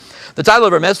The title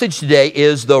of our message today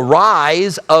is The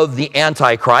Rise of the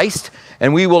Antichrist,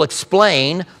 and we will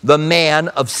explain the man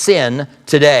of sin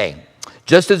today.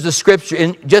 Just as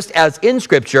in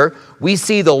Scripture, we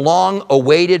see the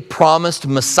long-awaited promised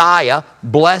Messiah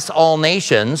bless all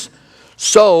nations,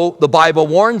 so the Bible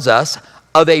warns us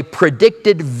of a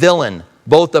predicted villain,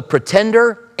 both the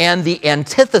pretender and the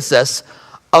antithesis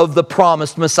of the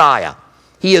promised Messiah.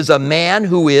 He is a man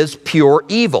who is pure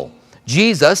evil.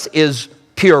 Jesus is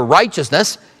pure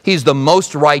righteousness. He's the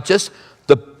most righteous,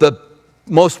 the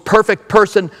most perfect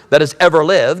person that has ever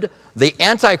lived. The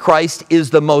Antichrist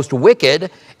is the most wicked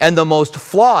and the most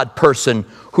flawed person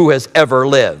who has ever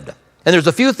lived. And there's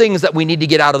a few things that we need to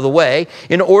get out of the way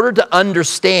in order to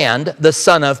understand the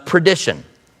son of perdition.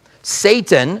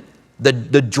 Satan,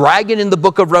 the dragon in the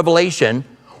book of Revelation,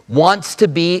 wants to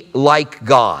be like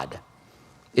God.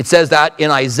 It says that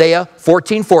in Isaiah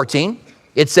 14:14.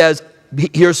 It says,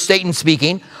 here's Satan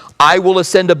speaking, I will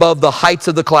ascend above the heights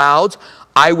of the clouds.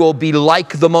 I will be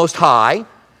like the Most High.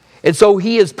 And so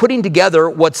he is putting together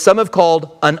what some have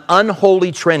called an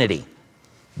unholy trinity.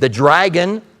 The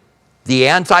dragon, the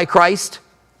Antichrist,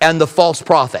 and the false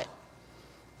prophet.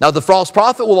 Now the false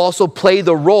prophet will also play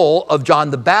the role of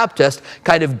John the Baptist,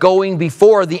 kind of going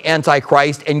before the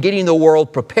Antichrist and getting the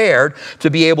world prepared to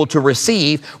be able to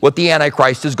receive what the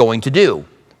Antichrist is going to do.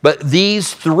 But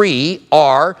these three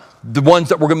are the ones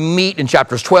that we're going to meet in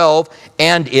chapters 12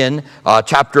 and in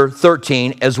chapter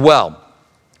 13 as well.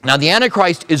 Now, the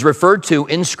Antichrist is referred to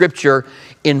in Scripture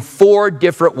in four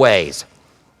different ways.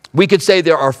 We could say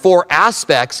there are four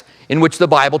aspects in which the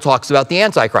Bible talks about the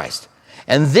Antichrist.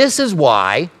 And this is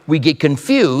why we get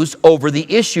confused over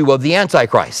the issue of the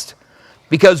Antichrist,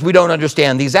 because we don't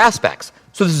understand these aspects.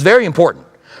 So this is very important.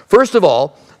 First of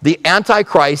all, the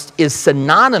Antichrist is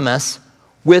synonymous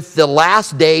with the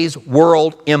last days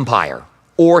world empire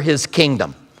or his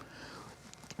kingdom.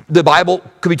 The Bible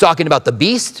could be talking about the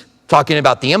beast, talking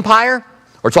about the empire,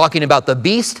 or talking about the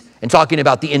beast and talking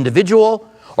about the individual,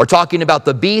 or talking about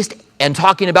the beast and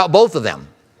talking about both of them.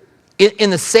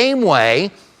 In the same way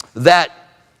that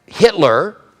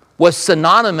Hitler was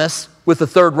synonymous with the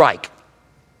Third Reich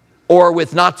or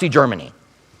with Nazi Germany.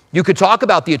 You could talk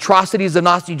about the atrocities of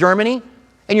Nazi Germany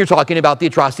and you're talking about the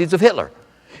atrocities of Hitler.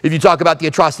 If you talk about the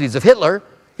atrocities of Hitler,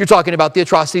 you're talking about the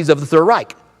atrocities of the Third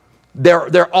Reich.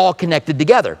 They're all connected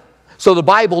together. So the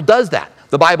Bible does that.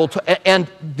 The Bible and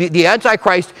the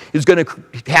Antichrist is going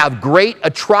to have great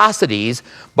atrocities,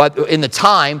 but in the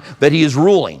time that he is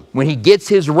ruling, when he gets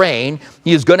his reign,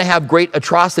 he is going to have great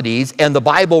atrocities, and the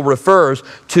Bible refers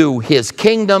to his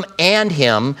kingdom and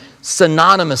him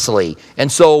synonymously.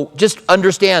 And so just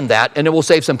understand that, and it will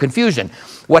save some confusion.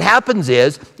 What happens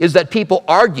is that people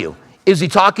argue. Is he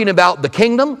talking about the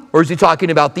kingdom or is he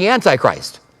talking about the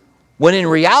Antichrist? When in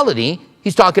reality,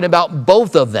 he's talking about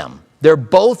both of them. They're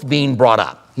both being brought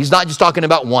up. He's not just talking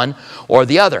about one or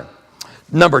the other.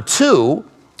 Number two,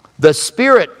 the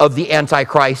spirit of the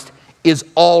Antichrist is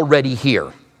already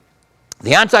here.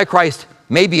 The Antichrist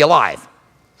may be alive,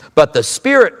 but the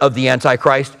spirit of the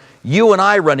Antichrist, you and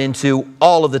I run into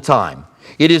all of the time.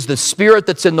 It is the spirit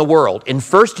that's in the world. In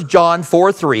 1 John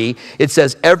 4:3, it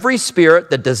says, every spirit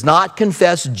that does not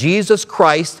confess Jesus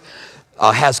Christ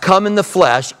has come in the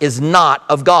flesh is not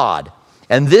of God.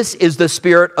 And this is the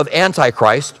spirit of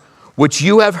Antichrist, which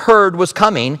you have heard was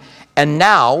coming and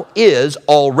now is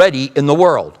already in the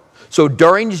world. So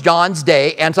during John's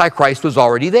day, Antichrist was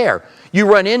already there. You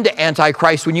run into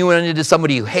Antichrist when you run into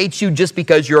somebody who hates you just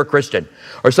because you're a Christian,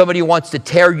 or somebody who wants to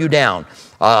tear you down,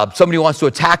 somebody who wants to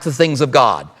attack the things of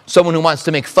God, someone who wants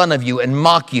to make fun of you and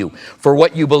mock you for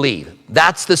what you believe.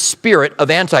 That's the spirit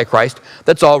of Antichrist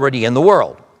that's already in the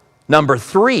world. Number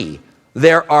three,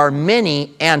 there are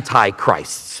many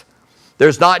antichrists.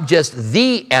 There's not just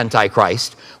the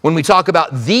Antichrist. When we talk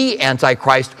about the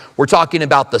Antichrist, we're talking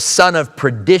about the son of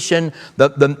perdition,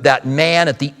 that man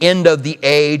at the end of the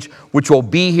age, which will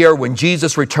be here when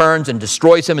Jesus returns and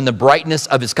destroys him in the brightness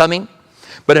of his coming.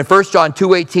 But in 1 John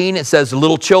 2:18, it says,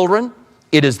 little children,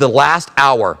 it is the last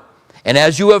hour. And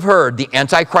as you have heard, the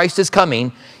Antichrist is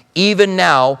coming. Even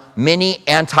now, many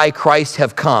antichrists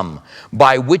have come,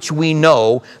 by which we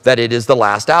know that it is the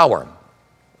last hour.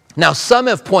 Now, some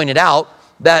have pointed out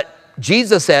that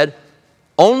Jesus said,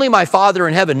 only my Father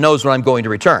in heaven knows when I'm going to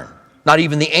return, not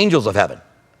even the angels of heaven.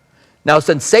 Now,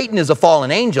 since Satan is a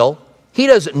fallen angel, he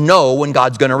doesn't know when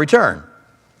God's going to return.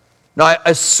 Now, I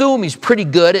assume he's pretty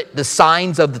good at the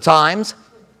signs of the times,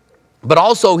 but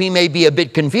also he may be a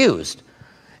bit confused.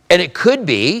 And it could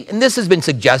be, and this has been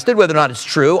suggested, whether or not it's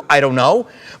true, I don't know,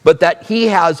 but that he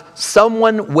has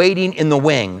someone waiting in the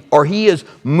wing, or he is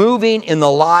moving in the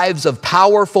lives of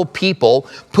powerful people,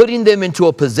 putting them into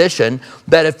a position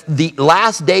that if the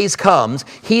last days comes,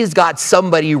 he's got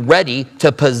somebody ready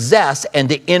to possess and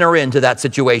to enter into that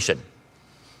situation.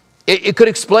 It could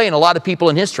explain a lot of people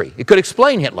in history. It could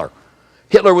explain Hitler.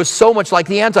 Hitler was so much like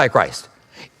the Antichrist.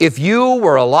 If you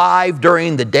were alive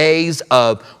during the days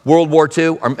of World War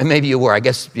II, or maybe you were, I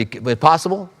guess,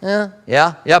 possible?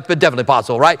 Yeah, but definitely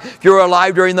possible, right? If you were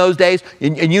alive during those days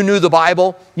and you knew the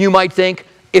Bible, you might think,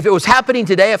 if it was happening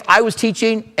today, if I was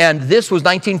teaching and this was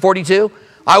 1942,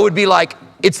 I would be like,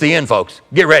 it's the end, folks.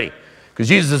 Get ready, because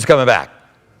Jesus is coming back.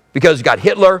 Because you got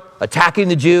Hitler attacking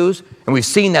the Jews, and we've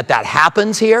seen that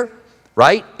happens here,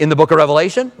 right, in the book of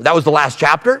Revelation. That was the last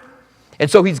chapter. And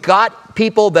so he's got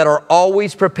people that are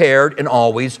always prepared and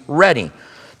always ready.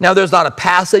 Now, there's not a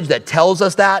passage that tells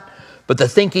us that, but the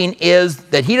thinking is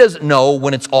that he doesn't know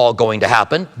when it's all going to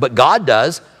happen, but God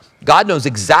does. God knows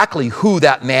exactly who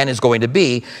that man is going to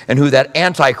be and who that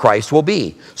Antichrist will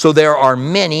be. So there are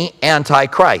many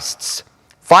Antichrists.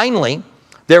 Finally,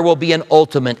 there will be an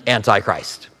ultimate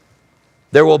Antichrist.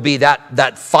 There will be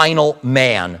that final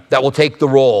man that will take the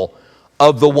role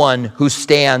of the one who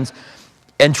stands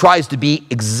and tries to be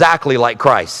exactly like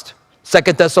Christ.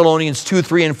 2 Thessalonians 2,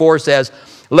 3, and 4 says,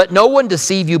 "Let no one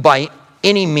deceive you by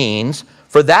any means,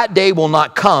 for that day will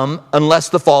not come unless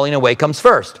the falling away comes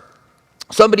first."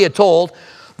 Somebody had told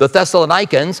the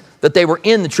Thessalonians that they were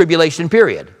in the tribulation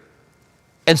period.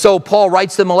 And so Paul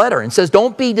writes them a letter and says,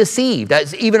 don't be deceived.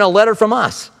 That's even a letter from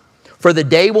us. For the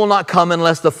day will not come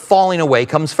unless the falling away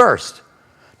comes first.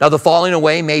 Now, the falling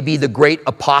away may be the great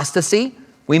apostasy.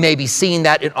 We may be seeing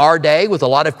that in our day with a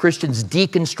lot of Christians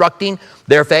deconstructing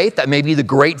their faith. That may be the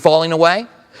great falling away.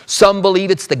 Some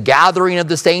believe it's the gathering of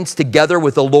the saints together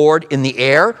with the Lord in the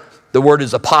air. The word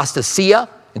is apostasia.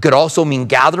 It could also mean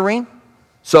gathering,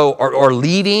 or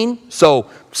leaving. So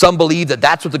some believe that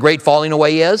that's what the great falling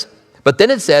away is. But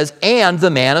then it says, and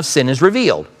the man of sin is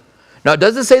revealed. Now, it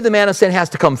doesn't say the man of sin has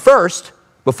to come first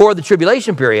before the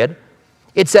tribulation period.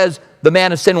 It says the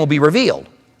man of sin will be revealed.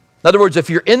 In other words, if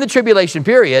you're in the tribulation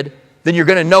period, then you're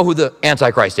going to know who the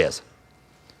Antichrist is.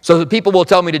 So the people will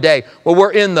tell me today, well,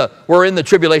 we're in the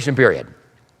tribulation period.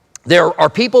 There are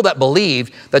people that believe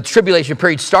that the tribulation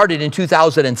period started in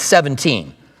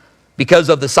 2017 because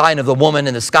of the sign of the woman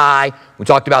in the sky. We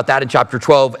talked about that in chapter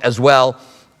 12 as well.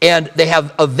 And they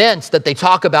have events that they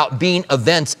talk about being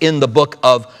events in the book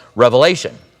of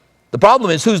Revelation. The problem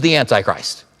is, who's the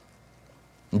Antichrist?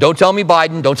 And don't tell me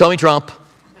Biden, don't tell me Trump.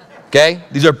 Okay?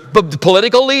 These are the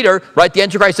political leader, right? The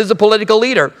Antichrist is a political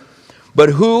leader. But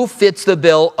who fits the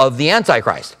bill of the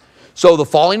Antichrist? So the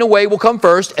falling away will come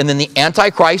first, and then the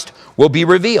Antichrist will be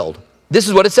revealed. This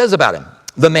is what it says about him.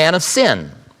 The man of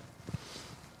sin,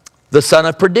 the son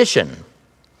of perdition,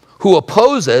 who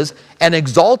opposes and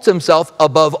exalts himself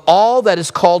above all that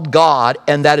is called God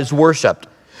and that is worshipped,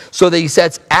 so that he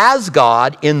sits as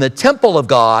God in the temple of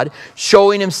God,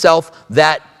 showing himself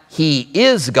that he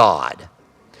is God.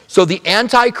 So the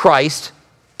Antichrist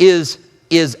is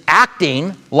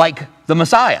acting like the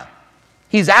Messiah.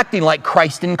 He's acting like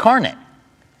Christ incarnate.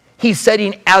 He's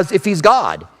sitting as if he's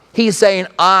God. He's saying,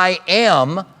 I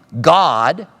am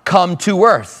God come to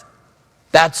earth.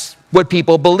 That's what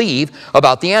people believe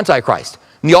about the Antichrist.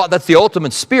 And that's the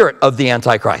ultimate spirit of the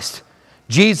Antichrist.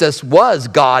 Jesus was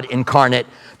God incarnate.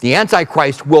 The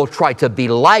Antichrist will try to be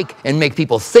like and make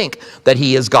people think that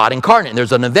he is God incarnate. And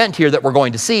there's an event here that we're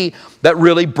going to see that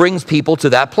really brings people to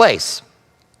that place.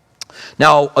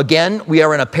 Now, again, we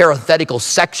are in a parenthetical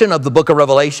section of the book of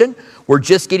Revelation. We're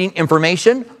just getting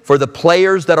information for the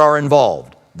players that are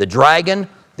involved. The dragon,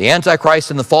 the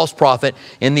Antichrist, and the false prophet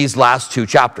in these last two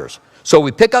chapters. So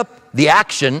we pick up the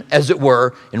action, as it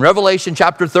were, in Revelation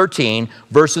chapter 13,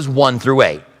 verses 1 through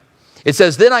 8. It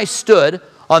says, Then I stood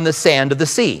on the sand of the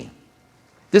sea.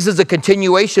 This is a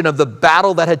continuation of the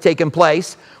battle that had taken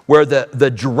place where the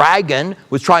dragon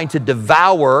was trying to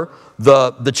devour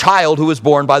the child who was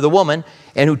born by the woman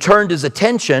and who turned his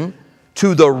attention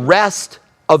to the rest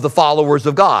of the followers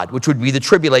of God, which would be the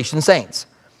tribulation saints.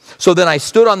 So then I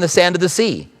stood on the sand of the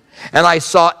sea, and I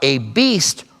saw a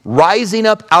beast rising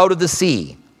up out of the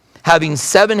sea, having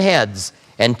 7 heads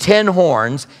and 10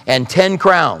 horns and 10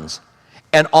 crowns,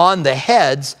 and on the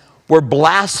heads were a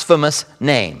blasphemous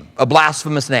name.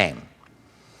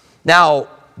 Now,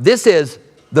 this is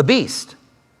the beast.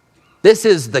 This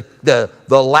is the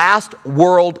last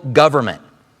world government.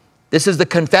 This is the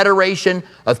confederation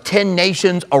of 10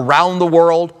 nations around the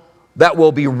world that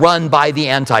will be run by the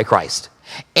Antichrist.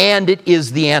 And it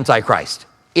is the Antichrist.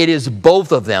 it is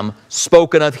both of them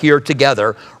spoken of here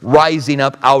together, rising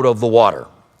up out of the water.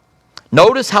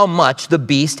 Notice how much the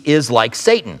beast is like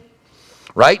Satan,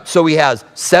 right? So he has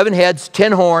 7 heads,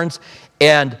 10 horns,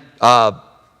 and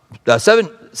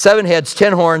 7 heads,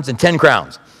 10 horns, and 10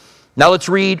 crowns. Now let's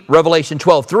read Revelation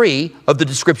 12:3 of the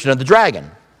description of the dragon.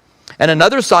 And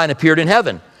another sign appeared in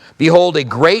heaven. Behold, a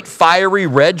great fiery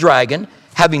red dragon,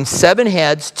 having 7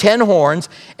 heads, 10 horns,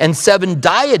 and 7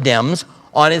 diadems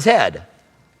on his head.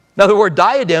 Now the word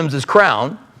diadems is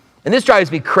crown, and this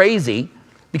drives me crazy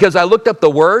because I looked up the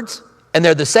words and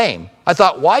they're the same. I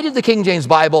thought, why did the King James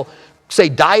Bible say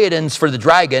diadems for the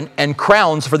dragon and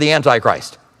crowns for the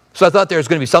Antichrist? So I thought there was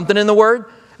going to be something in the word,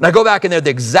 and I go back and they're the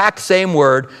exact same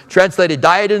word, translated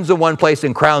diadems in one place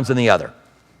and crowns in the other.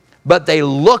 But they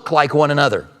look like one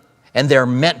another, and they're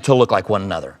meant to look like one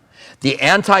another. The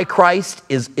Antichrist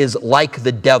is like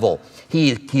the devil.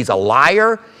 He's a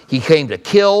liar. He came to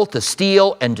kill, to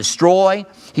steal, and destroy.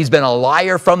 He's been a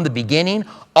liar from the beginning.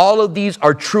 All of these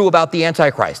are true about the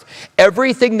Antichrist.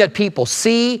 Everything that people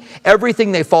see,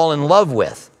 everything they fall in love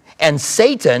with. And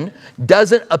Satan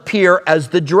doesn't appear as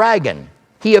the dragon.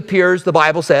 He appears, the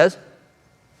Bible says,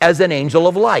 as an angel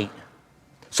of light.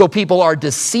 So people are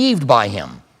deceived by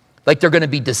him. Like they're going to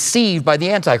be deceived by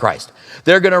the Antichrist.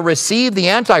 They're going to receive the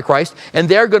Antichrist, and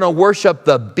they're going to worship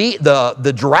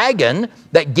the dragon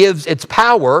that gives its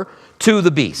power to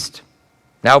the beast.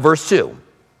 Now verse 2.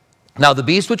 Now the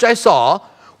beast which I saw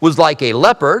was like a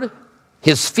leopard.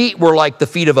 His feet were like the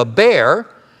feet of a bear.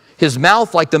 His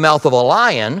mouth like the mouth of a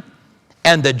lion.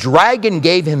 And the dragon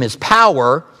gave him his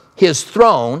power, his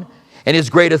throne, and his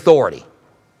great authority.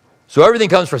 So everything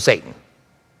comes from Satan.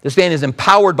 This man is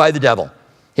empowered by the devil.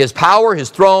 His power, his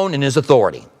throne, and his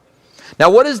authority.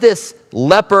 Now what is this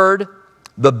leopard,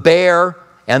 the bear,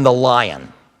 and the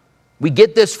lion? We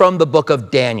get this from the book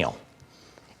of Daniel.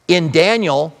 In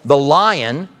Daniel, the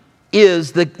lion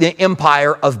is the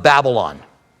empire of Babylon.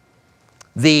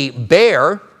 The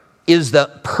bear is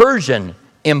the Persian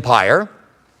empire.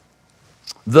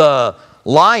 The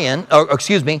leopard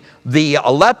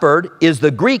is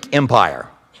the Greek empire.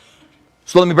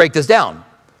 So let me break this down.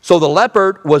 So the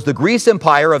leopard was the Greece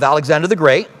empire of Alexander the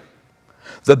Great.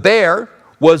 The bear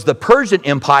was the Persian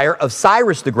empire of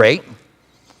Cyrus the Great.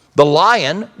 The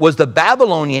lion was the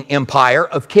Babylonian empire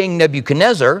of King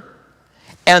Nebuchadnezzar.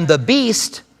 And the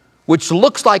beast, which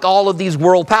looks like all of these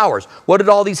world powers. What did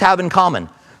all these have in common?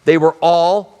 They were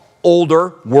all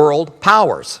older world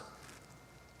powers.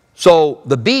 So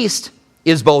the beast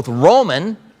is both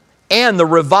Roman and the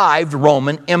revived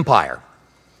Roman Empire.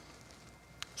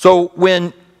 So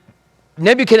when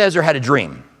Nebuchadnezzar had a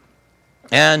dream,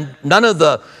 and none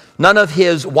of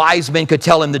his wise men could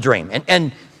tell him the dream.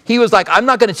 And he was like, I'm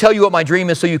not going to tell you what my dream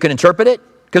is so you can interpret it,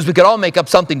 because we could all make up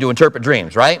something to interpret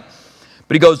dreams, right?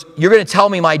 But he goes, you're going to tell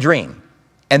me my dream,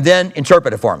 and then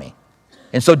interpret it for me.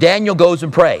 And so Daniel goes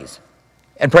and prays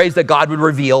that God would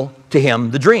reveal to him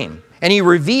the dream. And he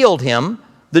revealed him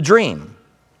the dream.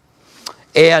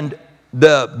 And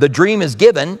the dream is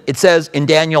given. It says in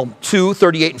Daniel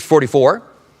 2:38 and 44,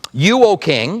 you, O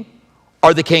king,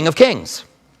 are the King of kings.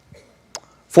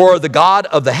 For the God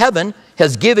of the heaven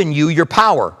has given you your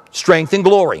power, strength, and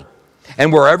glory.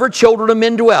 And wherever children of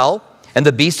men dwell, and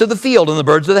the beasts of the field and the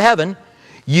birds of the heaven,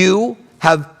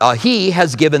 he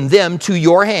has given them to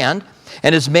your hand,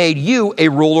 and has made you a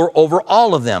ruler over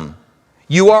all of them.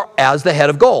 You are as the head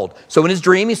of gold. So in his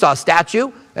dream, he saw a statue,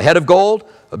 a head of gold,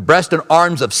 a breast and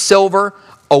arms of silver,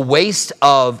 a waist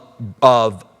of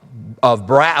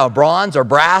bronze or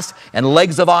brass, and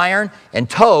legs of iron, and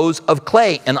toes of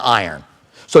clay and iron.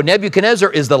 So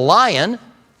Nebuchadnezzar is the lion,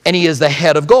 and he is the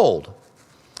head of gold.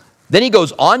 Then he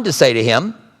goes on to say to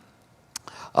him,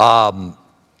 let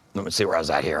me see where I was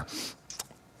at here.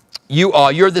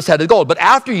 You're this head of gold, but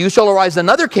after you shall arise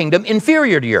another kingdom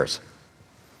inferior to yours.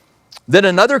 Then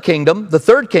another kingdom, the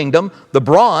third kingdom, the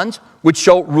bronze, which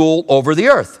shall rule over the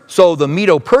earth. So the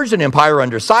Medo-Persian empire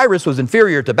under Cyrus was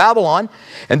inferior to Babylon,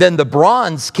 and then the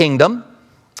bronze kingdom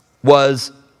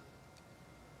was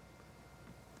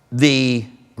the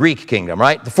Greek kingdom,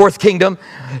 right? The fourth kingdom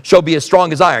shall be as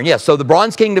strong as iron. Yes, so the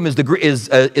bronze kingdom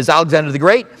is Alexander the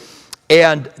Great,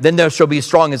 and then there shall be as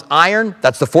strong as iron.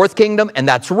 That's the fourth kingdom, and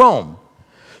that's Rome.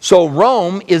 So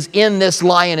Rome is in this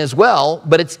lion as well,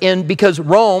 but it's in because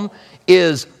Rome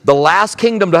is the last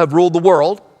kingdom to have ruled the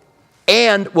world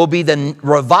and will be the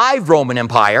revived Roman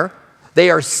Empire.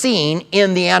 They are seen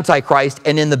in the Antichrist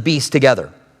and in the beast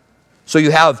together. So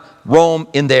you have Rome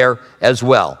in there as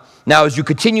well. Now, as you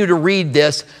continue to read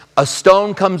this, a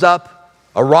stone comes up,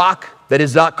 a rock that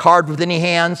is not carved with any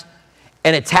hands,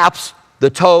 and it taps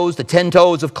the toes, the 10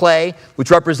 toes of clay,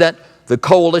 which represent the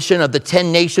coalition of the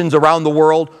 10 nations around the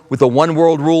world with a one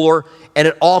world ruler, and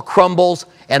it all crumbles,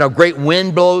 and a great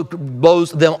wind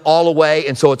blows them all away,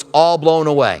 and so it's all blown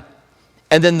away.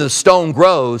 And then the stone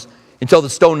grows until the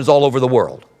stone is all over the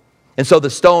world. And so the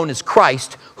stone is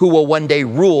Christ, who will one day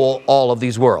rule all of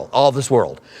this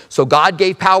world. So God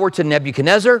gave power to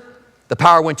Nebuchadnezzar. The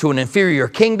power went to an inferior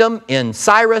kingdom in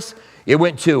Cyrus. It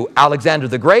went to Alexander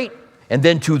the Great, and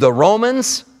then to the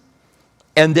Romans.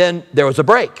 And then there was a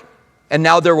break. And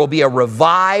now there will be a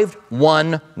revived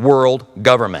one world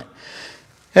government.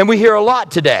 And we hear a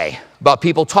lot today about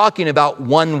people talking about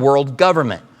one world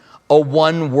government, a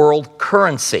one world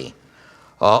currency,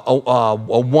 a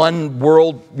one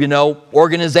world,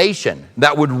 organization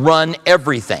that would run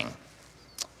everything.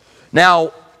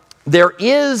 Now, there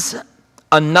is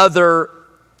another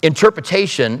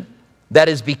interpretation that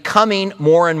is becoming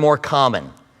more and more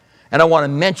common. And I want to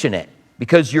mention it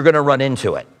because you're going to run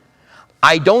into it.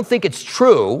 I don't think it's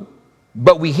true,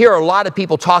 but we hear a lot of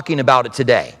people talking about it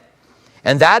today.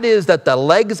 And that is that the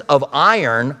legs of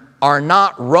iron are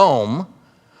not Rome,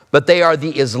 but they are the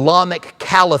Islamic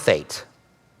Caliphate.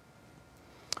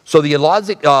 So the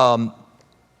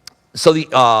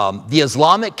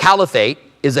Islamic Caliphate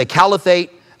is a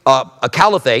caliphate.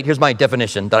 Here's my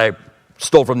definition that I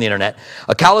stole from the internet.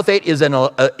 A caliphate is an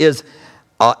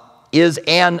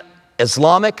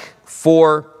Islamic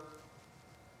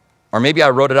or maybe I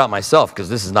wrote it out myself because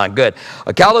this is not good.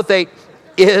 A caliphate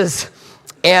is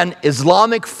an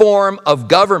Islamic form of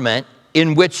government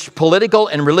in which political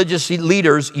and religious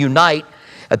leaders unite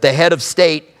at the head of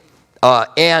state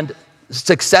and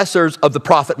successors of the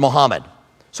Prophet Muhammad.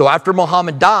 So after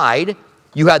Muhammad died,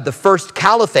 you had the first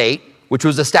caliphate, which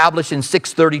was established in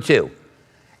 632.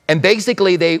 And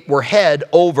basically they were head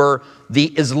over the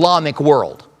Islamic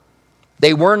world.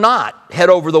 They were not head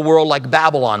over the world like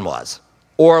Babylon was,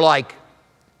 or like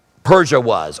Persia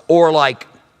was, or like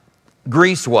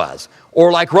Greece was,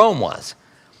 or like Rome was.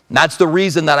 And that's the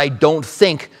reason that I don't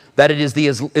think that it is the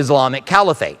Islamic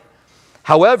Caliphate.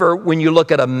 However, when you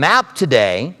look at a map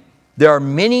today, there are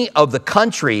many of the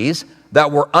countries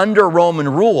that were under Roman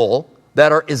rule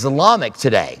that are Islamic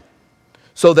today.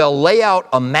 So they'll lay out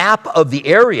a map of the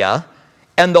area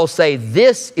and they'll say,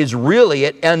 this is really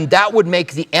it. And that would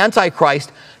make the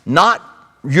Antichrist not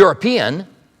European,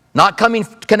 not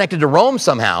connected to Rome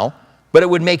somehow, but it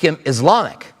would make him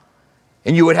Islamic.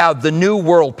 And you would have the new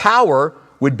world power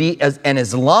would be as an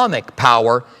Islamic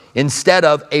power instead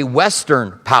of a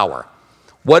Western power.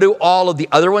 What do all of the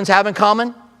other ones have in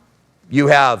common? You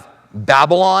have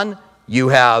Babylon, you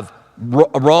have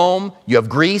Rome, you have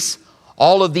Greece.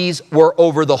 All of these were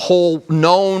over the whole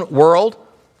known world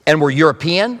and were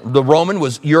European. The Roman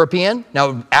was European.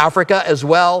 Now Africa as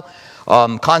well.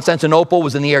 Constantinople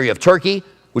was in the area of Turkey,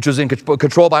 which was in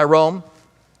control by Rome.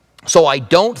 So I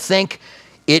don't think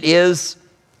it is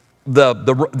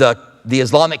the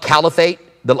Islamic Caliphate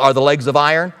are the legs of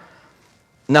iron.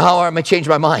 Now I may change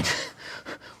my mind.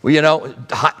 Well,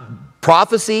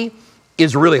 prophecy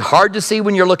is really hard to see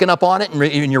when you're looking up on it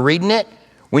and you're reading it.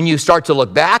 When you start to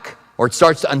look back or it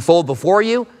starts to unfold before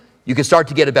you, you can start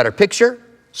to get a better picture.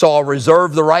 So I'll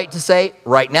reserve the right to say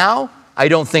right now, I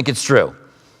don't think it's true.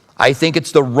 I think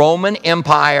it's the Roman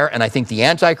Empire, and I think the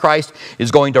Antichrist is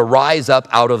going to rise up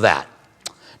out of that.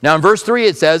 Now in verse 3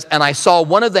 it says, and I saw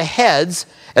one of the heads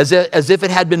as if it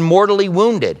had been mortally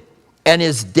wounded, and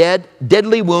his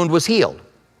deadly wound was healed.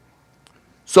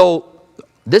 So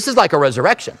this is like a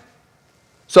resurrection.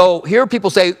 So here people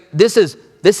say, this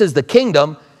is the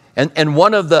kingdom, and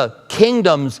one of the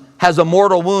kingdoms has a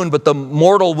mortal wound, but the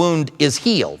mortal wound is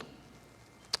healed.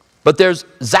 But there's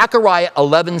Zechariah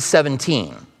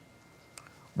 11:17,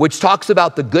 which talks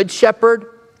about the good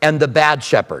shepherd and the bad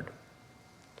shepherd.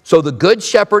 So the good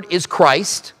shepherd is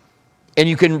Christ, and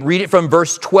you can read it from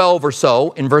verse 12 or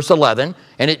so in verse 11,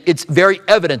 and it's very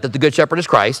evident that the good shepherd is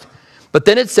Christ. But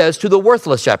then it says to the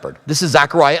worthless shepherd, this is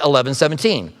Zechariah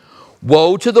 11:17,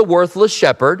 woe to the worthless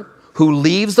shepherd who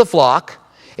leaves the flock.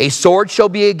 A sword shall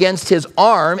be against his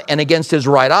arm and against his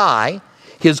right eye.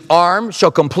 His arm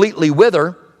shall completely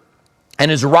wither,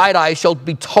 and his right eye shall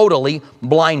be totally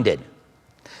blinded.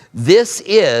 This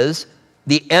is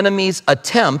the enemy's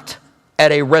attempt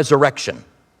at a resurrection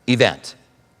event.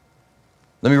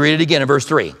 Let me read it again in verse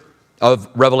 3 of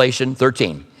Revelation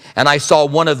 13. And I saw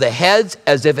one of the heads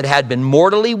as if it had been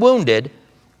mortally wounded,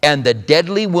 and the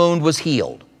deadly wound was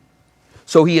healed.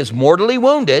 So he is mortally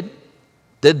wounded.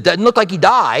 It doesn't look like he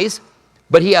dies,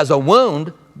 but he has a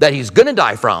wound that he's going to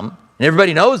die from, and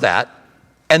everybody knows that.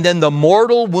 And then the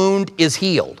mortal wound is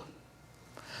healed.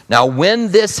 Now,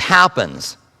 when this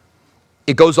happens,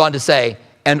 it goes on to say,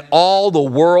 and all the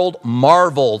world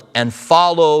marveled and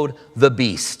followed the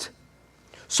beast.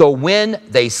 So when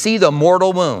they see the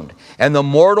mortal wound and the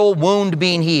mortal wound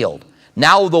being healed,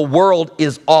 now the world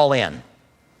is all in.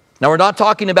 Now we're not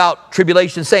talking about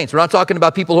tribulation saints. We're not talking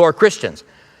about people who are Christians,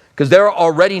 because they're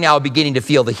already now beginning to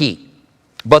feel the heat.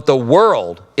 But the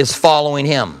world is following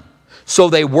him. So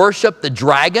they worship the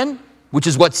dragon, which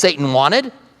is what Satan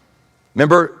wanted.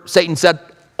 Remember, Satan said,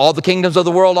 all the kingdoms of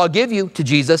the world I'll give you to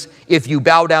Jesus if you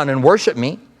bow down and worship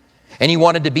me. And he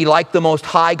wanted to be like the Most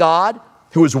High God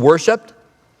who is worshiped.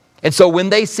 And so when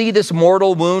they see this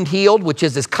mortal wound healed, which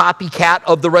is this copycat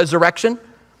of the resurrection,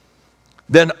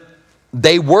 then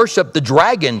they worship the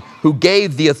dragon who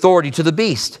gave the authority to the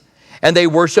beast. And they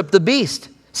worship the beast,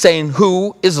 saying,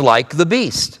 who is like the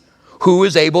beast? Who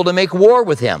is able to make war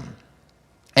with him?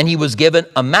 And he was given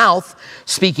a mouth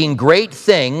speaking great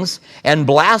things and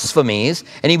blasphemies,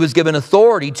 and he was given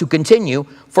authority to continue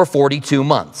for 42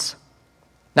 months.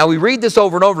 Now we read this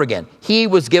over and over again. He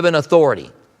was given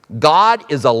authority.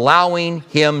 God is allowing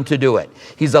him to do it.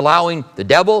 He's allowing the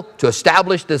devil to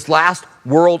establish this last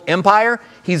world empire.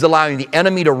 He's allowing the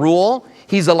enemy to rule.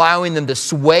 He's allowing them to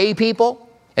sway people.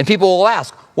 And people will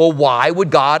ask, well, why would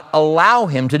God allow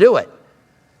him to do it?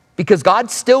 Because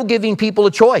God's still giving people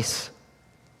a choice.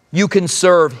 You can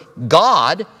serve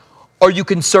God or you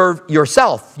can serve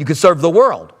yourself. You can serve the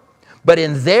world. But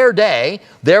in their day,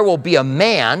 there will be a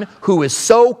man who is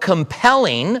so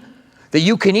compelling that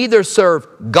you can either serve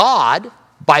God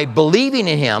by believing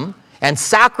in him and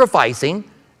sacrificing,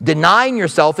 denying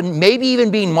yourself, and maybe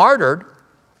even being martyred,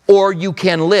 or you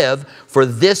can live for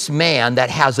this man that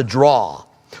has a draw.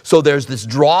 So there's this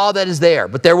draw that is there,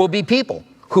 but there will be people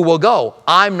who will go,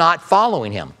 I'm not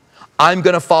following him. I'm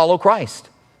going to follow Christ.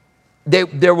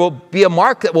 There will be a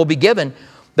mark that will be given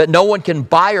that no one can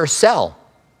buy or sell.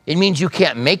 It means you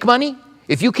can't make money.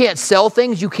 If you can't sell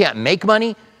things, you can't make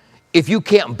money. If you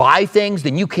can't buy things,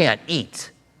 then you can't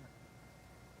eat.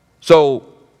 So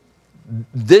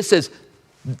these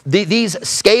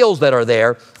scales that are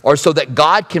there are so that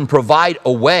God can provide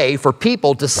a way for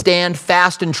people to stand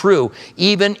fast and true,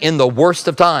 even in the worst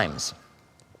of times.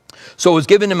 So it was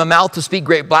given him a mouth to speak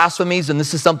great blasphemies, and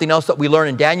this is something else that we learn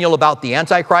in Daniel about the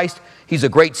Antichrist. He's a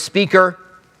great speaker.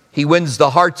 He wins the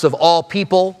hearts of all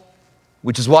people,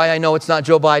 which is why I know it's not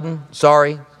Joe Biden.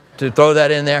 Sorry to throw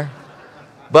that in there.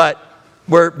 But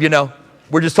we're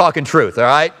just talking truth, all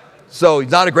right? So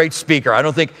he's not a great speaker. I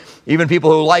don't think even people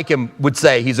who like him would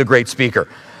say he's a great speaker.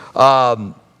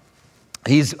 But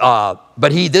this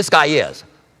guy is.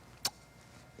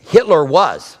 Hitler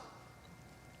was.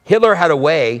 Hitler had a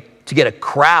way to get a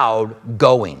crowd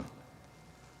going.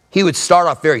 He would start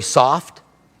off very soft,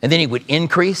 and then he would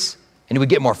increase, and he would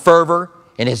get more fervor.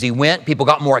 And as he went, people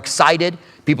got more excited.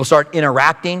 People started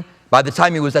interacting. By the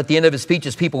time he was at the end of his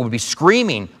speeches, people would be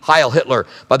screaming, Heil Hitler,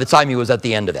 by the time he was at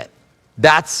the end of it.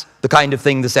 That's the kind of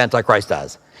thing this Antichrist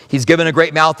does. He's given a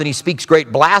great mouth, and he speaks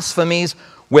great blasphemies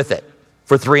with it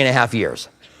for 3.5 years.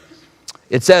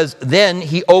 It says, then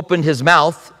he opened his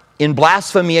mouth in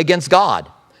blasphemy against God,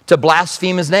 to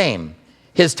blaspheme his name,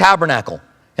 his tabernacle,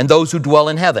 and those who dwell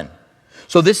in heaven.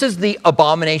 So this is the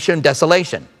abomination of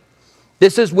desolation.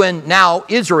 This is when now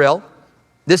Israel,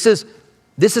 this is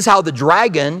how the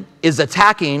dragon is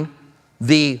attacking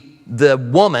the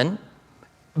woman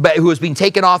who is being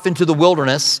taken off into the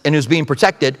wilderness and who's being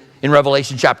protected in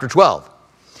Revelation chapter 12.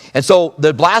 And so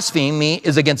the blasphemy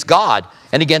is against God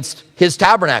and against his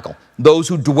tabernacle, those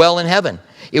who dwell in heaven.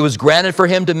 It was granted for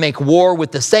him to make war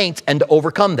with the saints and to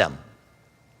overcome them.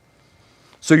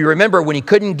 So you remember when he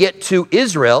couldn't get to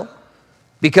Israel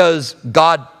because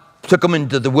God took him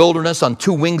into the wilderness on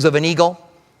 2 wings of an eagle,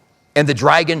 and the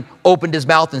dragon opened his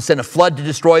mouth and sent a flood to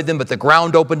destroy them, but the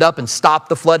ground opened up and stopped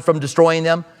the flood from destroying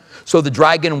them. So the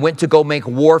dragon went to go make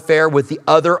warfare with the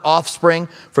other offspring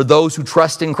for those who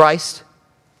trust in Christ.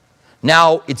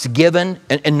 Now it's given,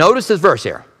 and notice this verse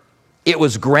here. It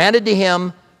was granted to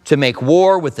him to make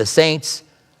war with the saints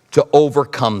to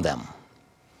overcome them.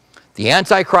 The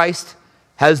Antichrist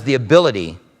has the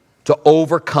ability to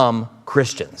overcome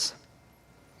Christians.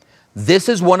 This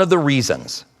is one of the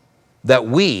reasons that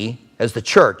we, as the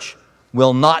church,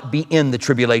 will not be in the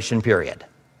tribulation period.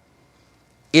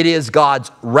 It is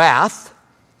God's wrath,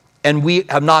 and we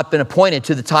have not been appointed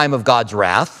to the time of God's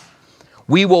wrath.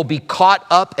 We will be caught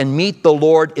up and meet the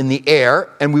Lord in the air,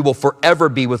 and we will forever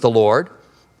be with the Lord.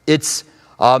 It's,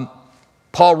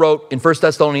 Paul wrote in 1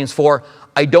 Thessalonians 4,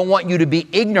 I don't want you to be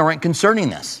ignorant concerning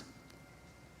this,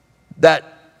 that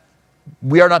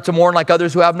we are not to mourn like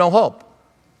others who have no hope,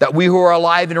 that we who are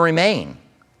alive and remain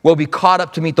will be caught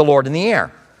up to meet the Lord in the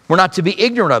air. We're not to be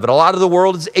ignorant of it. A lot of the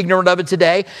world is ignorant of it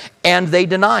today, and they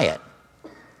deny it.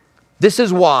 This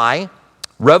is why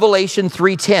Revelation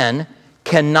 3:10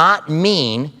 cannot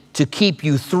mean to keep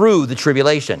you through the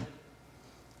tribulation.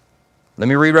 Let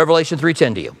me read Revelation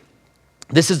 3:10 to you.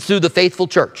 This is through the faithful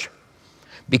church.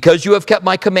 Because you have kept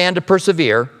my command to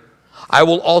persevere, I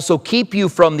will also keep you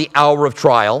from the hour of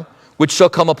trial, which shall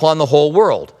come upon the whole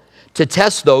world, to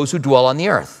test those who dwell on the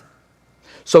earth.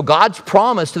 So God's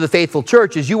promise to the faithful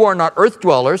church is you are not earth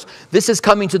dwellers. This is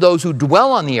coming to those who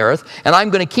dwell on the earth, and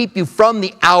I'm going to keep you from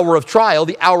the hour of trial.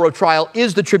 The hour of trial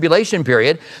is the tribulation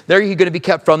period. There you're going to be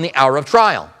kept from the hour of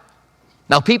trial.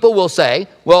 Now people will say,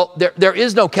 well, there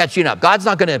is no catching up. God's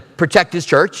not going to protect his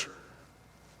church.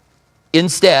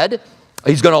 Instead,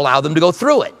 he's going to allow them to go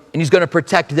through it, and he's going to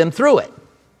protect them through it.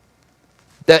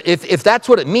 That if that's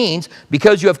what it means,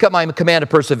 because you have kept my command to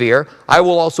persevere, I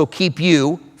will also keep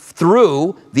you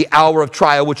through the hour of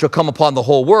trial which will come upon the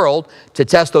whole world to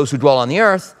test those who dwell on the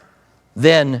earth,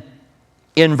 then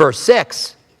in verse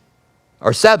 6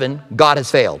 or 7, God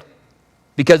has failed.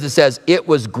 Because it says, it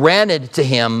was granted to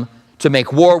him to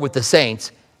make war with the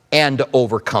saints and to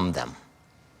overcome them.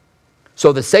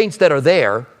 So the saints that are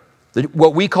there,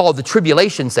 what we call the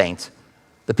tribulation saints,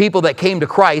 the people that came to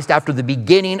Christ after the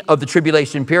beginning of the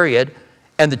tribulation period,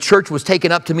 and the church was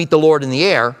taken up to meet the Lord in the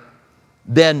air,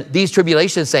 then these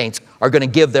tribulation saints are going to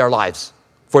give their lives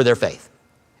for their faith.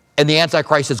 And the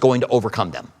Antichrist is going to overcome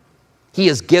them. He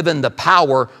is given the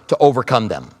power to overcome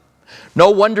them. No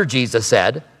wonder Jesus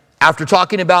said, after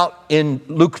talking about in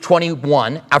Luke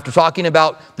 21, after talking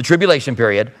about the tribulation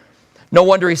period, no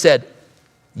wonder he said,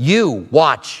 you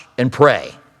watch and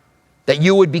pray that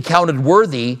you would be counted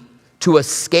worthy to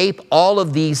escape all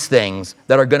of these things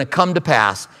that are going to come to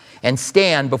pass and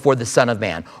stand before the Son of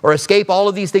Man, or escape all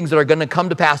of these things that are going to come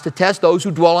to pass to test those who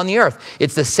dwell on the earth.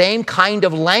 It's the same kind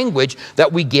of language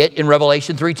that we get in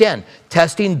Revelation 3:10,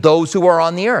 testing those who are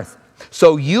on the earth.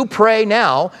 So you pray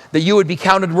now that you would be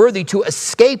counted worthy to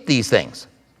escape these things.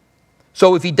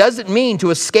 So if he doesn't mean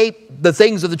to escape the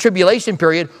things of the tribulation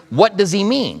period, what does he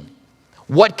mean?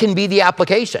 What can be the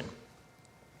application?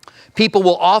 People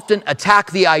will often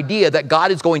attack the idea that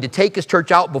God is going to take his church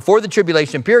out before the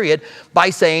tribulation period by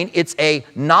saying it's a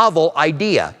novel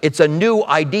idea. It's a new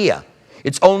idea.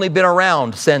 It's only been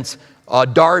around since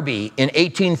Darby in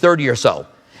 1830 or so,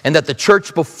 and that the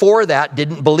church before that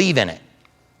didn't believe in it,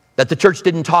 that the church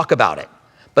didn't talk about it.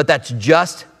 But that's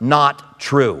just not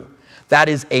true. That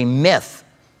is a myth.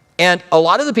 And a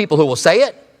lot of the people who will say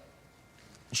it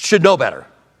should know better.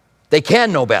 They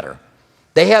can know better.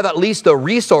 They have at least the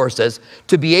resources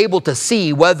to be able to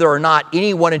see whether or not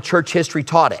anyone in church history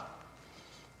taught it.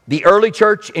 The early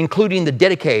church, including the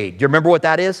Didache, do you remember what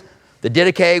that is? The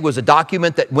Didache was a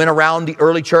document that went around the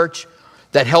early church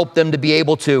that helped them to be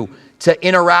able to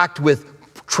interact with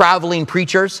traveling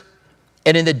preachers.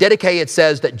 And in the Didache it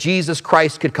says that Jesus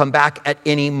Christ could come back at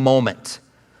any moment.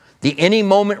 The any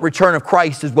moment return of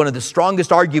Christ is one of the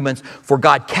strongest arguments for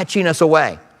God catching us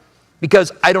away.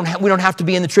 Because we don't have to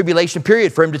be in the tribulation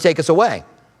period for him to take us away.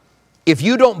 If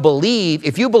you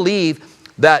believe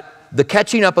that the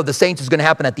catching up of the saints is going to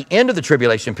happen at the end of the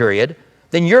tribulation period,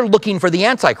 then you're looking for the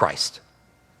Antichrist.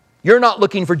 You're not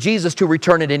looking for Jesus to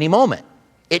return at any moment.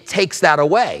 It takes that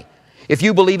away. If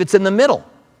you believe it's in the middle,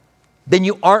 then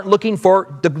you aren't looking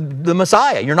for the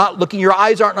Messiah. Your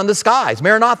eyes aren't on the skies.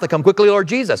 Maranatha, come quickly, Lord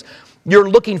Jesus. You're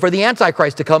looking for the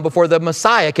Antichrist to come before the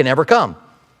Messiah can ever come.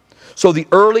 So the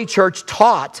early church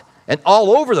taught, and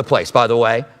all over the place, by the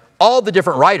way, all the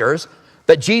different writers,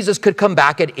 that Jesus could come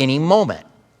back at any moment.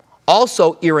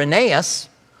 Also, Irenaeus,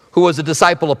 who was a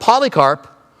disciple of Polycarp,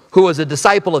 who was a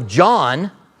disciple of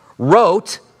John,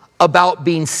 wrote about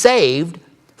being saved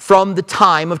from the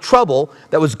time of trouble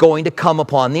that was going to come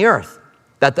upon the earth.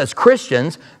 That as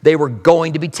Christians, they were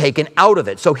going to be taken out of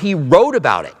it. So he wrote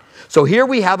about it. So here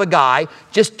we have a guy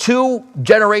just 2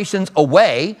 generations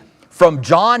away from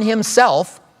John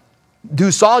himself,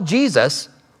 who saw Jesus,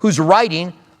 who's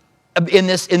writing in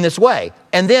this way.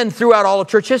 And then throughout all of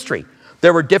church history,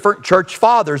 there were different church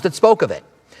fathers that spoke of it.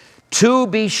 To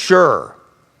be sure,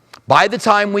 by the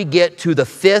time we get to the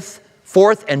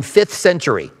 4th and 5th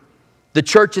century, the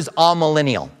church is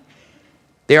amillennial.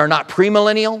 They are not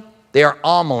premillennial, they are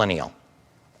amillennial.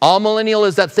 Amillennial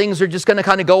is that things are just going to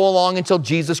kind of go along until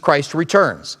Jesus Christ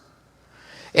returns.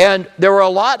 And there were a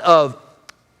lot of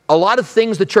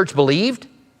things the church believed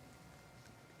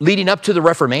leading up to the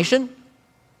Reformation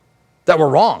that were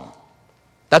wrong.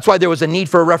 That's why there was a need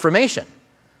for a Reformation.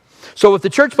 So if the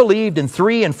church believed in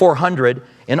 300 and 400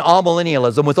 in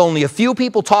amillennialism, with only a few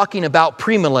people talking about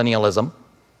premillennialism,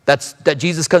 that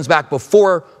Jesus comes back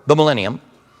before the millennium.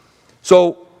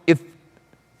 So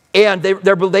And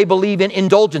they believe in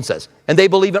indulgences, and they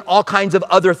believe in all kinds of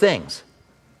other things.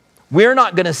 We're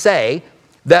not going to say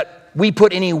that we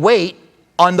put any weight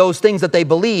on those things that they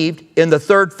believed in the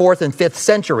 3rd, 4th, and 5th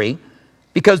century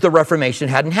because the Reformation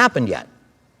hadn't happened yet.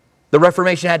 The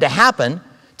Reformation had to happen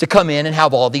to come in and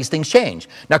have all these things change.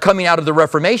 Now, coming out of the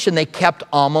Reformation, they kept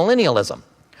amillennialism.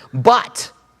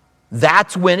 But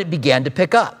that's when it began to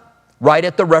pick up, right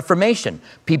at the Reformation.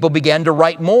 People began to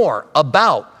write more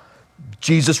about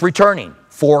Jesus returning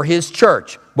for his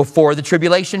church before the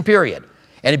tribulation period.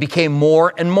 And it became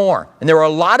more and more. And there were a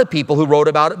lot of people who wrote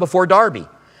about it before Darby.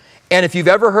 And if you've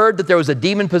ever heard that there was a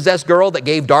demon-possessed girl that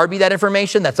gave Darby that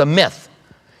information, that's a myth.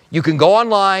 You can go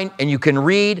online and you can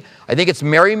read, I think it's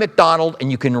Mary McDonald,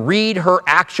 and you can read her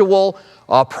actual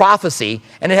prophecy,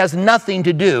 and it has nothing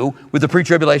to do with the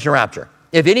pre-tribulation rapture.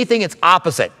 If anything, it's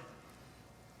opposite.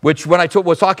 Which when I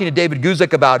was talking to David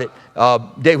Guzik about it,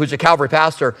 Dave, who's a Calvary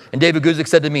pastor, and David Guzik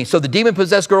said to me, so the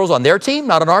demon-possessed girl's on their team,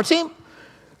 not on our team?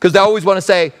 Because they always want to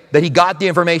say that he got the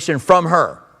information from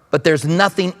her, but there's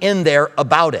nothing in there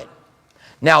about it.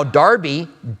 Now, Darby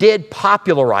did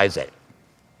popularize it.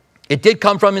 It did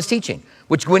come from his teaching,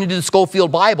 which went into the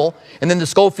Schofield Bible, and then the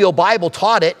Schofield Bible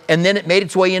taught it, and then it made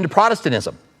its way into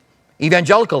Protestantism,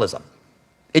 evangelicalism.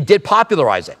 It did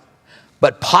popularize it.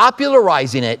 But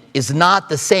popularizing it is not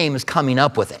the same as coming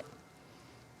up with it.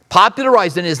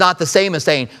 Popularizing it is not the same as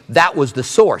saying that was the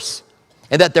source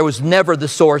and that there was never the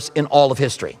source in all of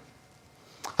history.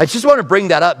 I just want to bring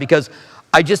that up because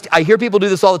I hear people do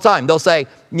this all the time. They'll say,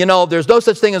 you know, there's no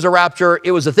such thing as a rapture.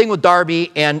 It was a thing with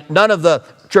Darby and none of the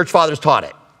church fathers taught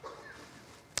it.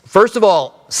 First of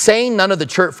all, saying none of the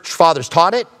church fathers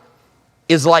taught it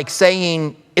is like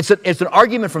saying it's an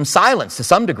argument from silence to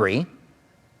some degree.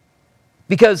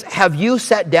 Because have you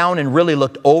sat down and really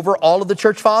looked over all of the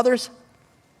church fathers?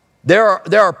 There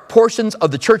are portions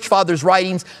of the church fathers'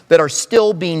 writings that are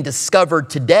still being discovered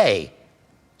today.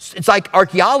 It's like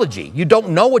archaeology. You don't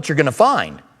know what you're going to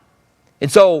find.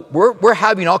 And so we're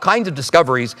having all kinds of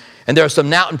discoveries, and there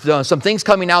are some things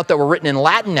coming out that were written in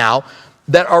Latin now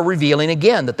that are revealing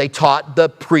again that they taught the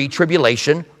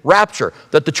pre-tribulation rapture,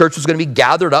 that the church was going to be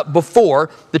gathered up before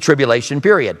the tribulation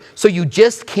period. So you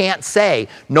just can't say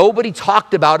nobody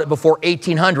talked about it before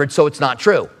 1800, so it's not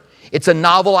true. It's a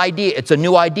novel idea. It's a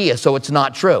new idea, so it's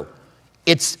not true.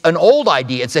 It's an old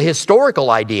idea. It's a historical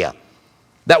idea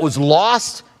that was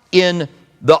lost in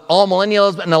the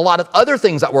amillennialism and a lot of other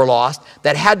things that were lost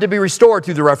that had to be restored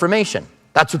through the Reformation.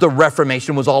 That's what the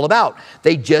Reformation was all about.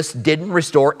 They just didn't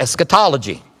restore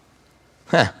eschatology.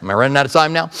 Am I running out of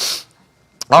time now?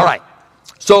 All right.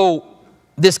 So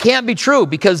this can't be true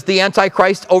because the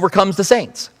Antichrist overcomes the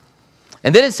saints.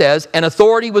 And then it says, an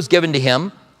authority was given to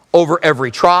him over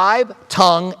every tribe,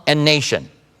 tongue, and nation.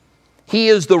 He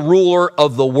is the ruler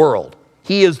of the world.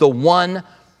 He is the one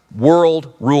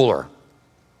world ruler.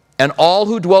 And all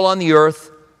who dwell on the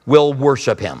earth will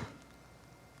worship him,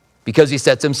 because he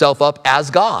sets himself up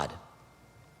as God,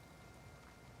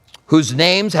 whose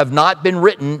names have not been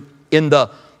written in the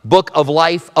book of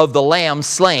life of the Lamb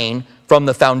slain from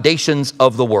the foundations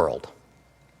of the world.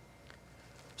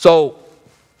 So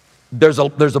there's a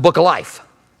book of life.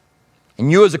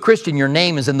 And you as a Christian, your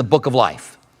name is in the book of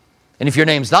life. And if your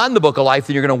name's not in the book of life,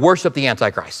 then you're going to worship the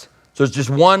Antichrist. So it's just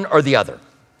one or the other.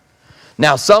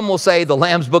 Now, some will say the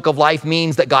Lamb's book of life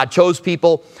means that God chose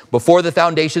people before the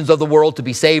foundations of the world to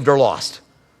be saved or lost.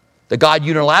 That God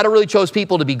unilaterally chose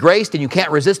people to be graced and you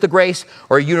can't resist the grace,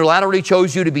 or unilaterally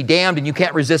chose you to be damned and you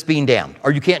can't resist being damned,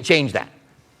 or you can't change that.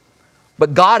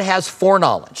 But God has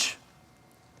foreknowledge.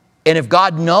 And if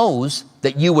God knows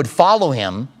that you would follow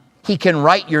him, he can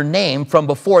write your name from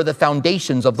before the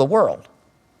foundations of the world.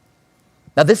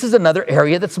 Now, this is another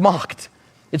area that's mocked.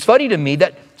 It's funny to me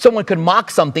that someone could mock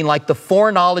something like the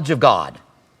foreknowledge of God.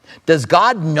 Does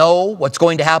God know what's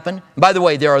going to happen? And by the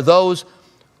way, there are those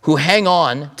who hang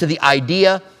on to the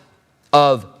idea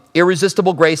of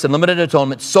irresistible grace and limited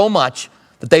atonement so much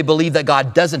that they believe that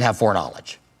God doesn't have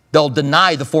foreknowledge. They'll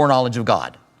deny the foreknowledge of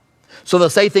God. So they'll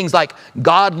say things like,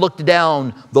 God looked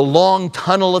down the long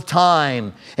tunnel of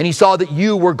time and he saw that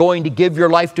you were going to give your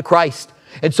life to Christ.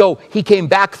 And so he came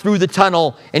back through the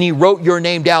tunnel and he wrote your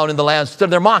name down in the Lamb's. So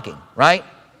they're mocking, right?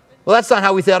 Well, that's not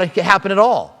how we thought it could happen at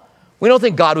all. We don't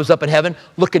think God was up in heaven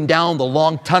looking down the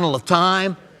long tunnel of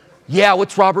time. Yeah,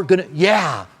 what's Robert gonna,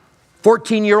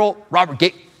 14-year-old Robert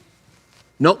gave,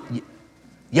 no,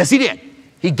 yes he did.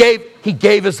 He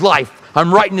gave his life.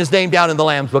 I'm writing his name down in the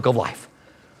Lamb's book of life.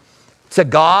 To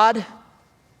God,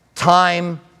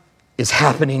 time is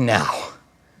happening now.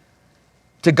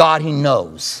 To God, he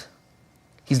knows.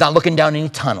 He's not looking down any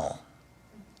tunnel.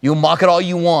 You mock it all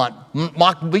you want,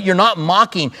 but you're not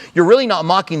mocking, you're really not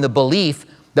mocking the belief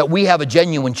that we have a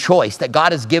genuine choice, that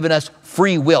God has given us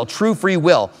free will, true free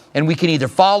will, and we can either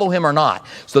follow him or not.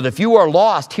 So that if you are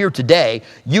lost here today,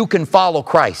 you can follow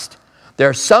Christ. There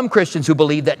are some Christians who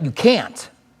believe that you can't,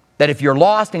 that if you're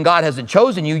lost and God hasn't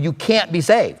chosen you, you can't be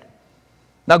saved.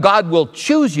 Now, God will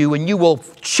choose you and you will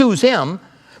choose him,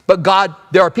 but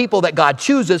there are people that God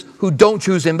chooses who don't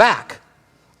choose him back.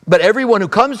 But everyone who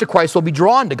comes to Christ will be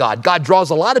drawn to God. God draws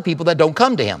a lot of people that don't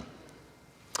come to him.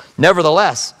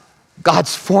 Nevertheless,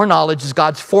 God's foreknowledge is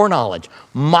God's foreknowledge.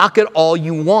 Mock it all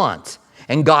you want.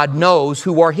 And God knows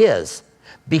who are his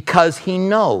because he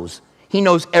knows. He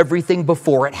knows everything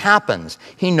before it happens.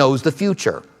 He knows the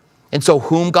future. And so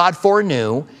whom God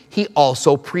foreknew, he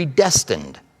also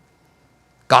predestined.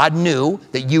 God knew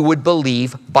that you would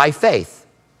believe by faith.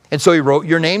 And so he wrote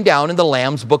your name down in the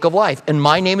Lamb's Book of Life. And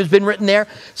my name has been written there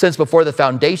since before the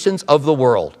foundations of the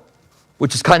world,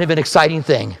 which is kind of an exciting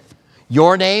thing.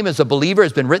 Your name as a believer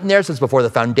has been written there since before the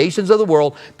foundations of the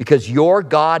world because your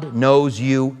God knows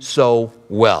you so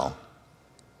well.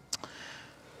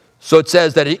 So it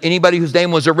says that anybody whose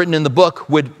name was written in the book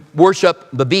would worship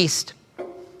the beast.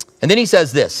 And then he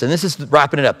says this, and this is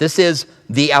wrapping it up. This is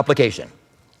the application.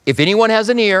 If anyone has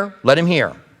an ear, let him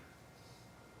hear.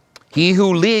 He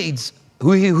who leads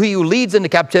into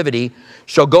captivity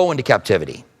shall go into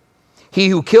captivity. He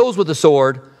who kills with the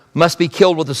sword must be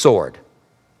killed with the sword.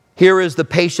 Here is the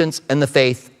patience and the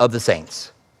faith of the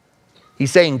saints.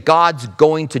 He's saying God's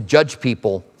going to judge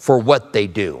people for what they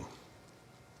do.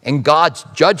 And God's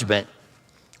judgment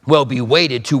will be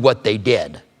weighted to what they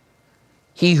did.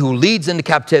 He who leads into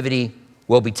captivity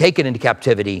will be taken into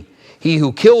captivity. He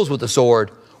who kills with the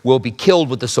sword will be killed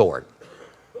with the sword.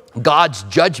 God's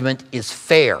judgment is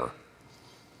fair.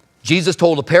 Jesus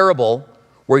told a parable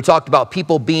where he talked about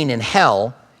people being in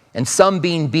hell and some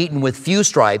being beaten with few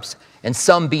stripes and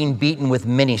some being beaten with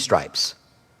many stripes.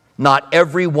 Not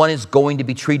everyone is going to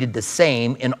be treated the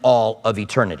same in all of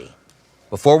eternity.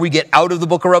 Before we get out of the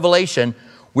book of Revelation,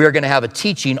 we're going to have a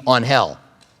teaching on hell.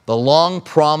 The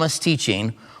long-promised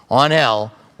teaching on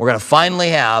hell we're going to finally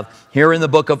have here in the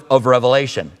book of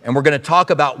Revelation. And we're going to talk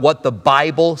about what the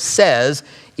Bible says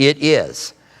it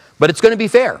is. But it's going to be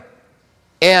fair.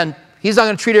 And he's not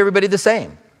going to treat everybody the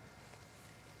same.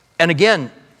 And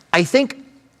again, I think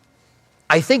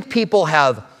people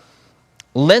have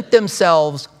lent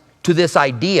themselves to this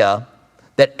idea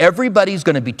that everybody's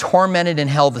going to be tormented in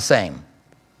hell the same.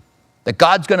 That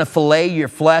God's going to fillet your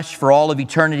flesh for all of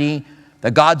eternity.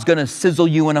 That God's going to sizzle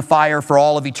you in a fire for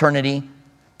all of eternity.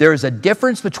 There is a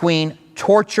difference between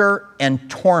torture and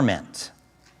torment.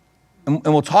 And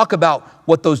we'll talk about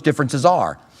what those differences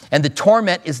are. And the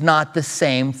torment is not the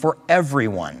same for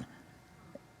everyone.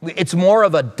 It's more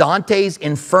of a Dante's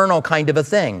Inferno kind of a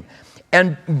thing.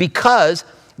 And because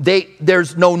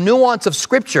there's no nuance of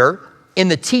Scripture in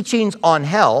the teachings on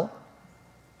hell,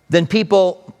 then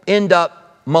people end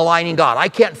up maligning God. I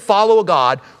can't follow a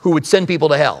God who would send people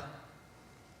to hell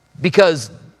because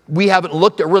we haven't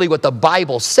looked at really what the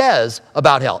Bible says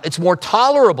about hell. It's more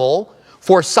tolerable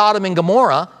for Sodom and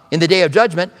Gomorrah in the day of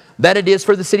judgment than it is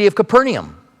for the city of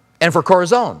Capernaum and for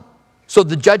Corazon. So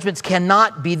the judgments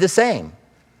cannot be the same.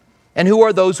 And who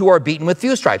are those who are beaten with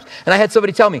few stripes? And I had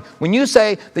somebody tell me, when you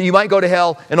say that you might go to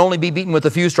hell and only be beaten with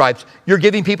a few stripes, you're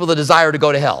giving people the desire to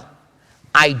go to hell.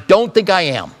 I don't think I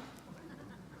am.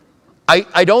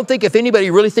 I don't think if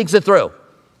anybody really thinks it through,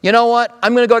 you know what,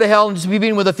 I'm going to go to hell and just be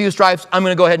beaten with a few stripes, I'm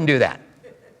going to go ahead and do that.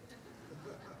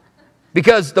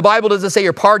 Because the Bible doesn't say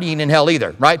you're partying in hell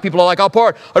either, right? People are like,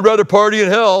 I'd rather party in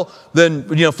hell than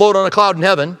float on a cloud in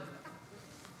heaven.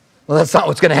 Well, that's not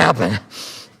what's going to happen.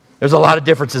 There's a lot of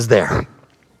differences there.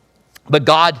 But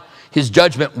God, his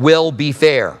judgment will be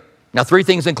fair. Now, 3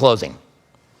 things in closing.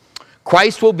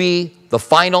 Christ will be the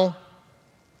final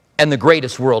and the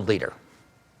greatest world leader,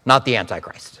 not the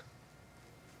Antichrist.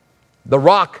 The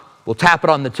rock will tap it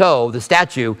on the toe, the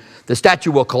statue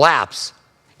will collapse,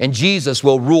 and Jesus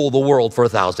will rule the world for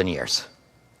 1,000 years.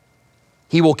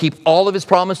 He will keep all of his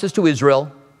promises to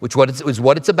Israel, which is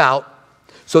what it's about,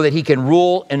 so that he can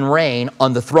rule and reign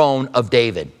on the throne of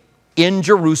David in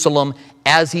Jerusalem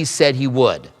as he said he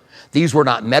would. These were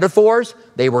not metaphors,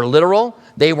 they were literal.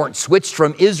 They weren't switched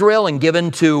from Israel and given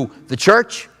to the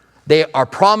church. They are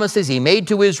promises he made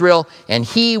to Israel, and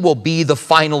he will be the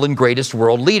final and greatest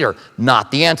world leader,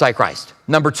 not the Antichrist.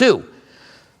 Number 2,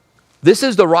 this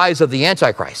is the rise of the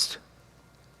Antichrist.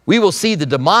 We will see the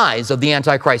demise of the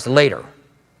Antichrist later.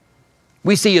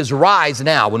 We see his rise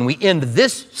now. When we end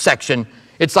this section,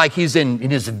 it's like he's in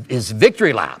his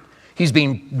victory lap. He's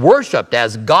being worshiped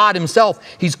as God himself.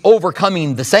 He's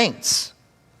overcoming the saints.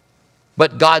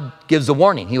 But God gives a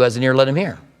warning. He who has an ear, let him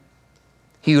hear.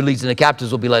 He who leads into captives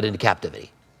will be led into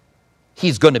captivity.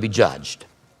 He's going to be judged.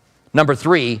 Number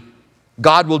 3,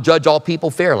 God will judge all people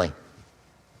fairly.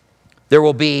 There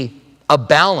will be a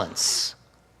balance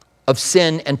of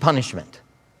sin and punishment.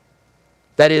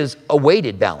 That is a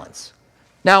weighted balance.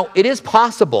 Now, it is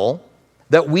possible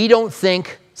that we don't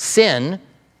think sin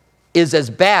is as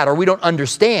bad, or we don't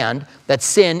understand that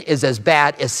sin is as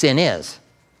bad as sin is.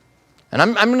 And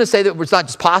I'm going to say that it's not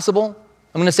just possible.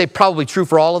 I'm going to say probably true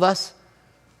for all of us.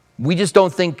 We just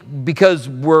don't think, because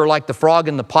we're like the frog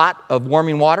in the pot of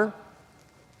warming water.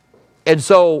 And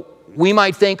so we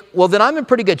might think, well, then I'm in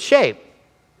pretty good shape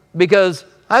because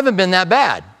I haven't been that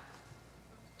bad.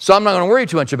 So I'm not going to worry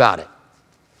too much about it.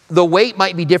 The weight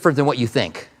might be different than what you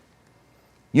think.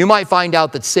 You might find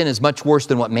out that sin is much worse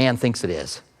than what man thinks it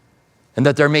is, and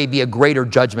that there may be a greater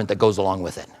judgment that goes along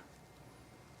with it.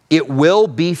 It will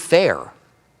be fair.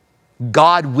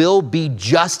 God will be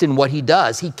just in what he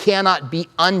does. He cannot be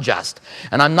unjust.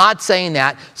 And I'm not saying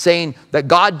that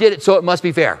God did it, so it must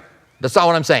be fair. That's not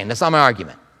what I'm saying. That's not my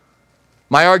argument.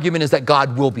 My argument is that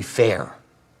God will be fair.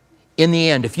 In the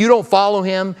end, if you don't follow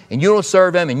him and you don't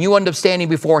serve him and you end up standing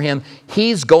before him,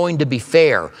 he's going to be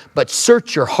fair. But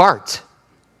search your heart.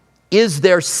 Is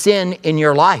there sin in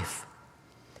your life?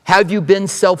 Have you been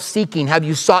self-seeking? Have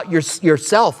you sought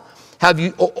yourself? Have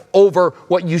you over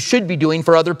what you should be doing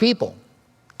for other people?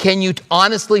 Can you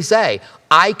honestly say,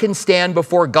 I can stand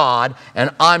before God and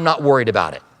I'm not worried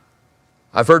about it?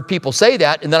 I've heard people say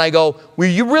that, and then I go, well,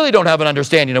 you really don't have an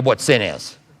understanding of what sin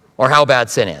is or how bad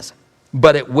sin is.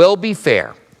 But it will be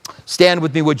fair. Stand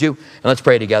with me, would you? And let's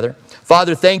pray together.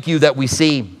 Father, thank you that we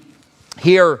see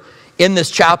here in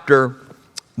this chapter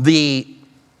the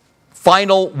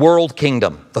final world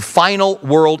kingdom, the final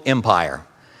world empire.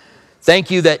 Thank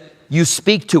you that you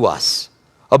speak to us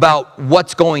about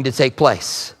what's going to take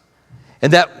place,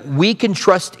 and that we can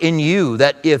trust in you,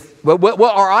 that if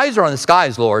our eyes are on the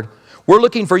skies, Lord, we're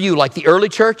looking for you, like the early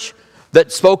church that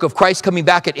spoke of Christ coming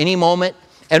back at any moment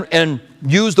and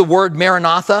used the word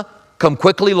Maranatha, come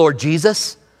quickly, Lord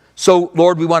Jesus. So,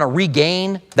 Lord, we want to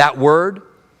regain that word,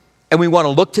 and we want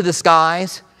to look to the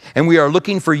skies, and we are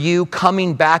looking for you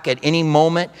coming back at any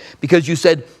moment, because you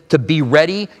said to be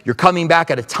ready. You're coming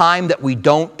back at a time that we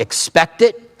don't expect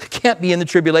it. It can't be in the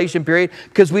tribulation period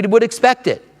because we would expect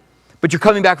it. But you're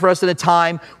coming back for us at a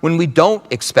time when we don't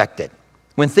expect it.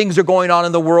 When things are going on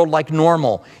in the world like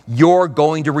normal, you're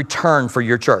going to return for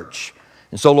your church.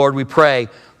 And so, Lord, we pray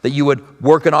that you would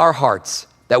work in our hearts,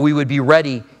 that we would be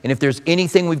ready. And if there's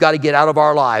anything we've got to get out of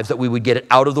our lives, that we would get it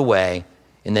out of the way.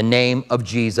 In the name of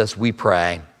Jesus, we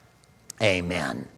pray. Amen.